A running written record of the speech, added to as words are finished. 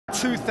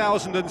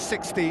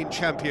2016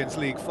 Champions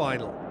League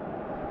final.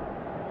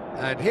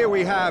 And here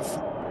we have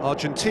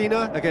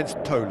Argentina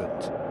against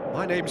Poland.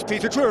 My name's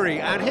Peter Drury,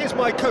 and here's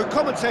my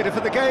co-commentator for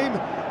the game,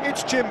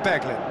 it's Jim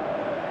Beglin.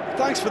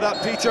 Thanks for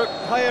that, Peter.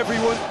 Hi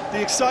everyone.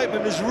 The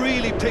excitement has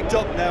really picked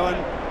up now and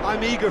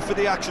I'm eager for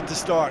the action to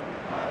start.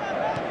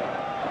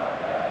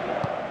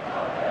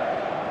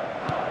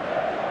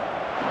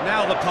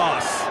 Now the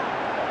pass,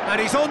 and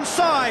he's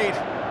onside.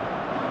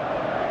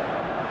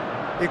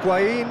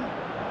 Higuain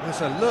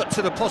was alert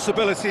to the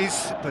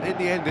possibilities, but in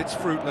the end it's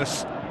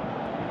fruitless.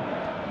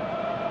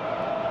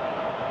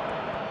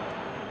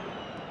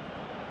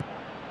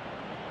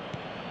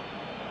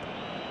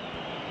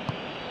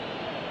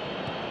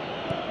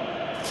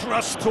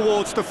 Thrust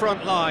towards the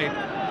front line.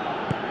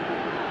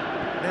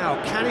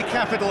 Now, can he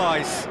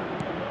capitalise?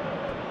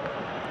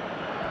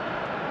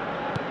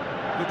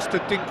 Looks to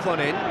dink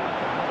one in.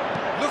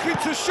 Looking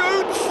to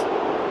shoot!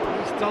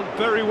 He's done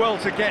very well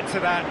to get to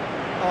that.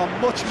 Oh,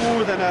 much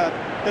more than a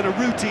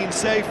routine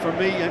save for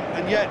me,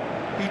 and yet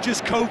he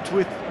just coped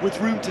with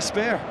room to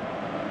spare.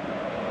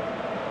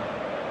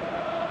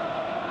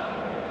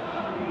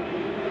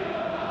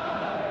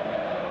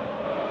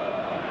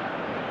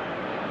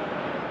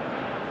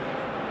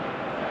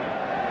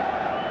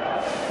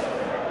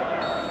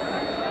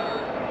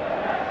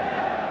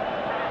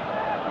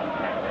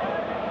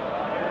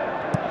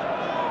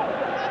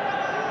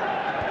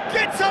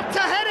 Gets up to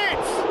head it!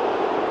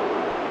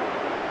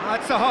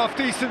 That's a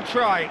half-decent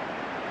try.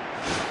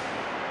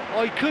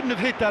 Oh, he couldn't have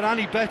hit that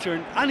any better,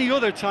 and any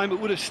other time it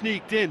would have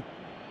sneaked in.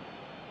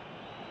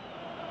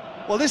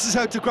 Well, this is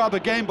how to grab a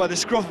game by the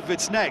scruff of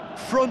its neck.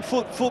 Front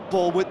foot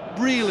football with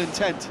real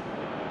intent.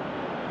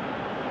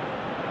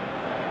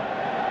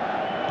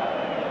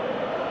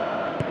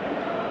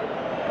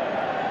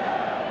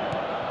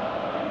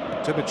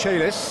 To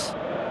Michelis.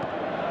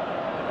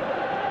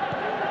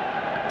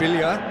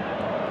 Billia.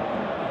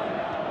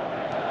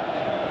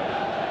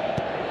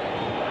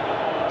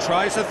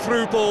 Tries a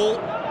through ball.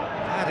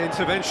 That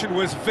intervention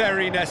was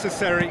very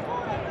necessary.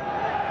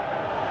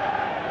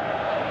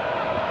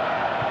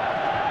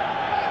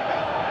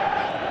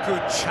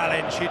 Good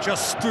challenge, he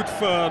just stood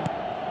firm.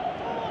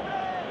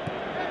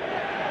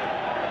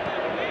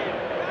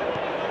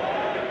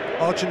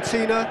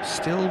 Argentina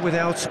still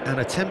without an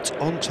attempt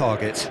on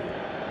target.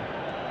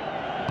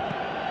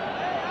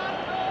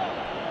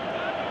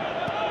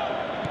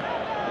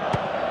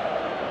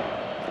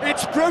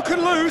 It's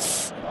broken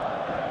loose.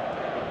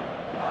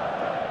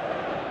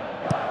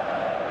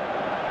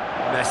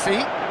 Messi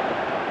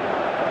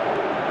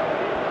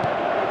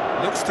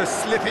looks to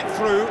slip it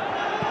through,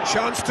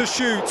 chance to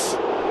shoot.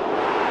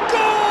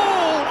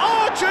 Goal!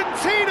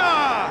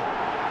 Argentina!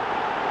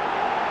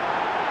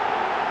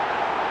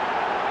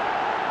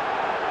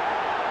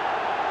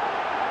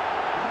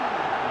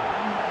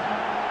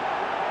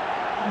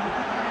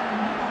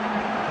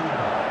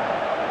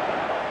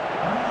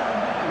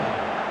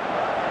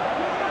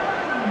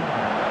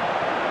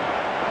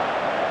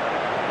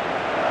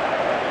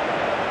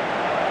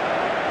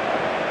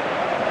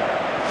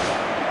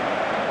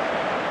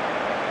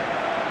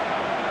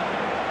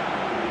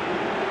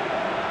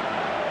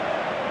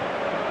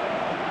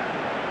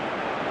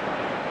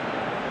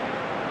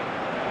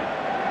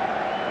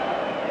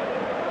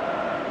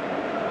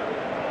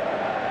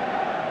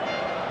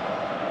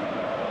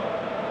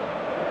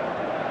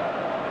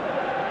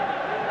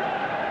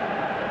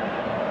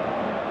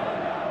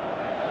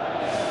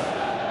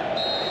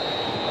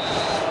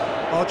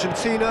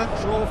 Argentina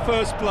draw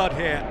first blood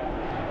here.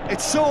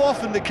 It's so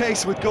often the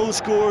case with goal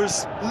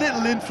scorers,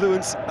 little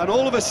influence, and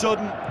all of a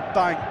sudden,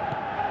 bang.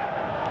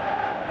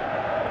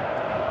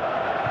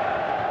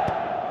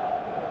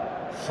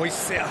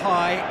 Hoists it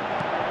high.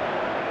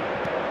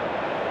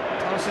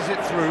 Passes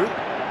it through.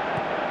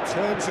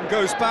 Turns and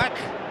goes back.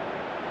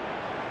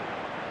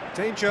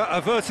 Danger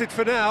averted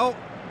for now.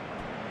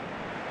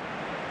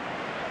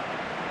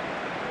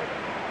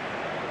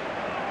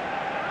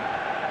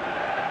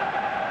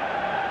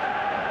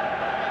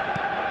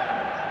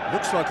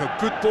 Looks like a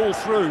good ball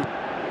through.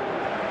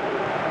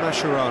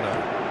 Mascherano.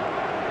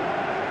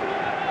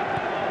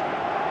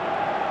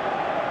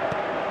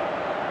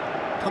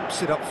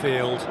 Pumps it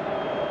upfield.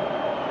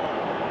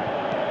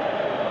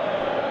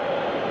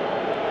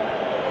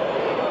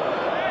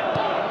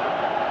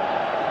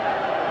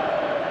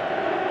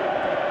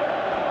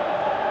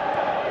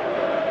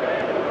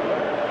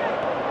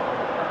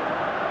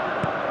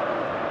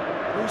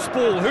 Loose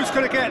ball, who's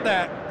going to get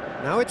that?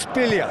 Now it's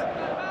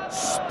Billia.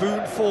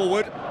 Spoon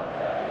forward.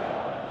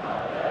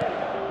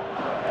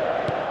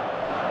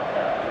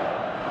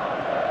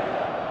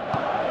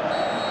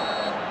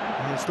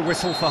 The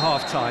whistle for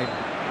half-time.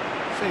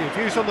 So your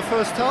views on the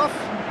first half?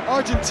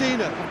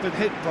 Argentina have been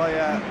hit by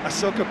a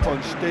sucker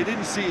punch. They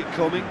didn't see it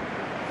coming,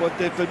 but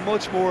they've been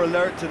much more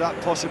alert to that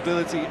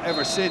possibility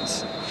ever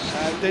since.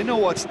 They know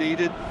what's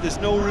needed. There's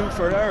no room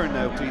for error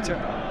now, Peter.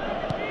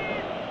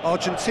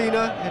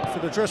 Argentina head for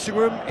the dressing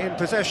room in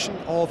possession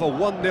of a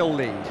 1-0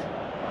 lead.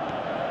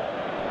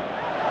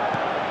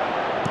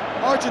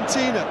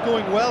 Argentina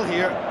going well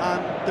here,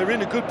 and they're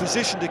in a good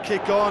position to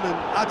kick on and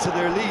add to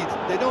their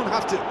lead. They don't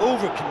have to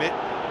overcommit,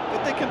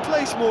 but they can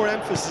place more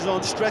emphasis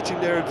on stretching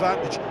their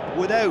advantage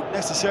without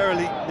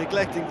necessarily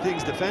neglecting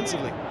things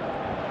defensively.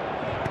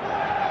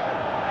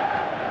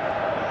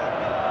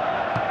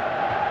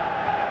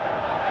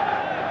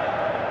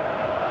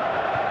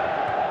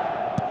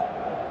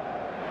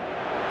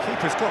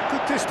 Keeper's got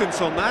good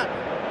distance on that.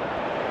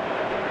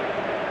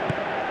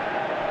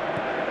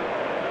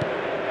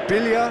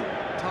 Billia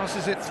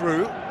passes it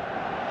through.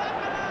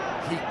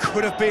 He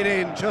could have been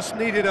in, just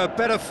needed a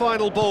better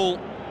final ball.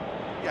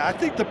 Yeah, I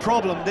think the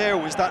problem there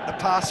was that the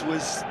pass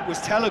was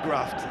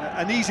telegraphed.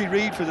 An easy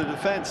read for the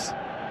defence.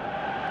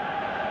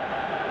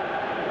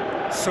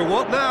 So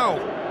what now?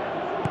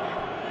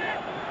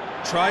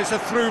 Tries a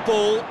through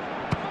ball.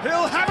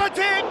 He'll have it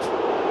in!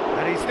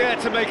 And he's there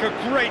to make a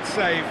great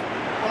save.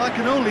 Well, I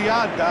can only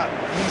add that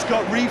he's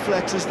got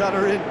reflexes that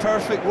are in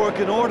perfect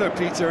working order,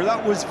 Peter.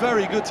 That was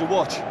very good to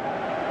watch.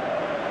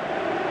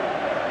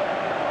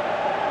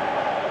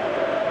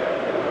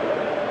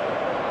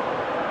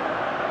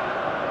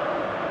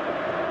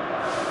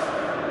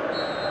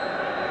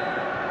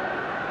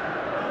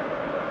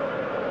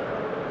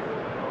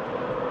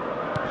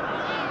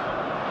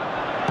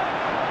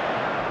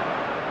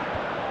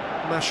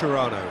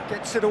 Mascherano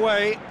gets it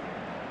away.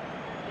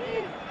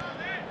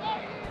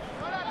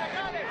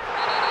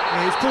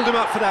 Yeah, he's pulled him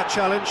up for that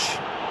challenge.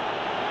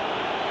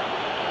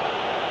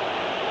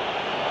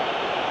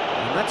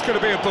 And that's going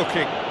to be a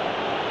booking.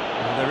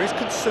 And there is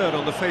concern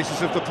on the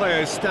faces of the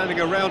players standing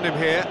around him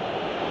here.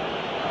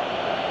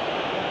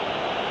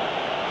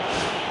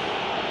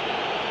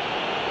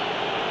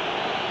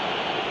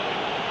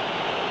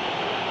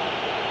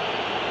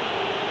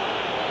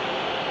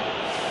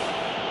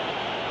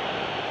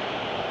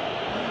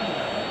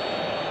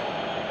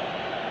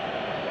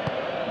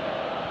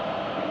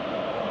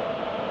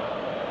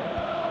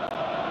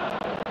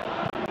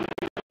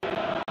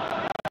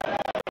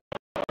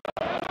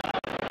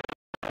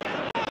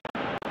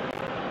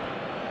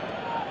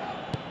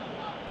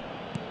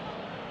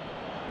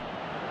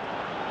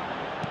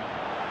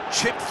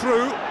 Chipped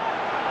through.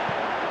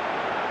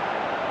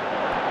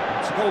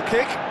 It's a goal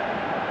kick.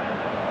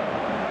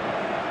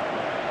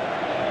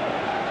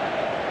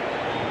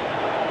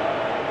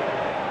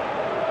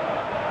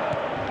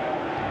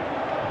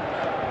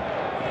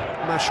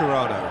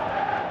 Mascherano.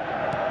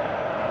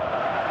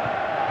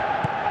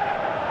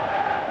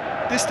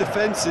 This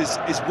defence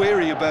is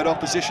wary about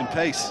opposition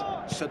pace.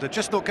 So they're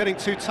just not getting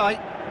too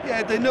tight.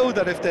 Yeah, they know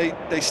that if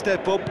they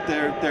step up,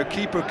 their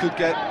keeper could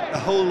get a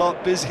whole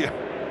lot busier.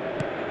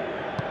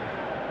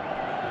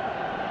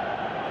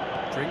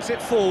 Brings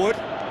it forward.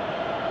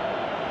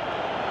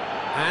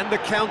 And the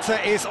counter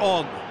is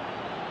on.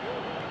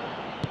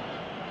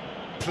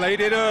 Played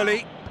it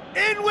early.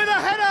 In with a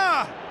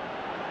header!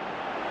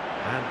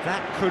 And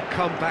that could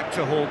come back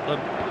to haunt them.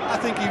 I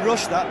think he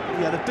rushed that.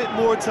 He had a bit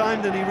more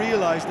time than he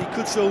realised. He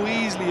could so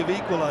easily have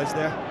equalised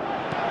there.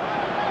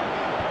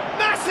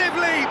 Massive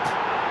leap!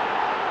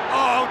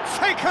 Oh,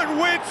 taken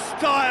with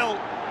style!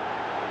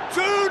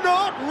 Do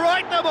not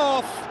write them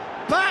off!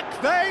 Back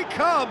they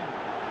come!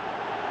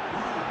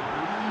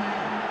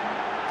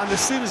 And as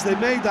soon as they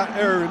made that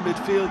error in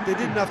midfield, they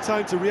didn't have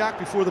time to react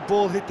before the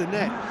ball hit the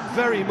net.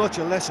 Very much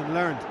a lesson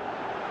learned.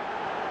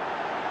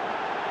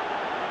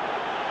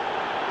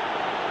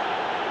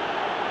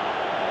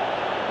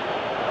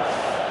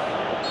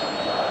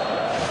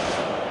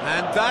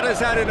 And that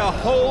has added a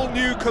whole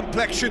new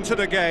complexion to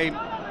the game.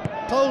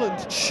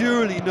 Poland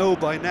surely know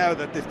by now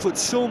that they've put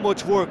so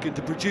much work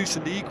into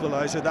producing the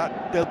equaliser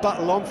that they'll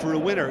battle on for a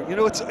winner. You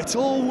know, it's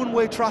all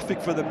one-way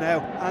traffic for them now,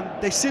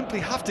 and they simply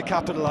have to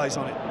capitalise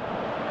on it.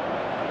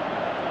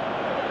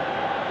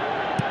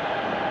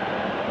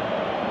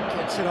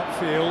 Gets it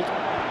upfield.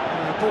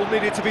 The ball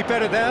needed to be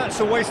better there. It's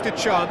a wasted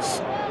chance.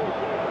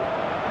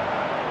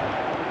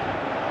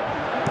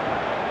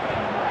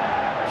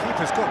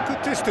 Keeper's got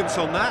good distance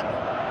on that.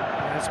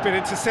 It's been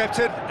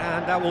intercepted,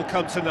 and that will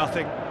come to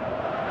nothing.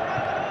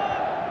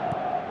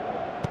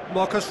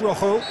 Marcos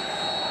Rojo.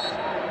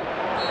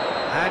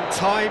 And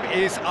time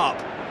is up.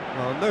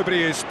 Well,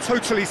 nobody is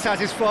totally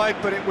satisfied,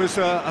 but it was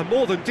a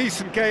more than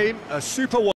decent game, a super one.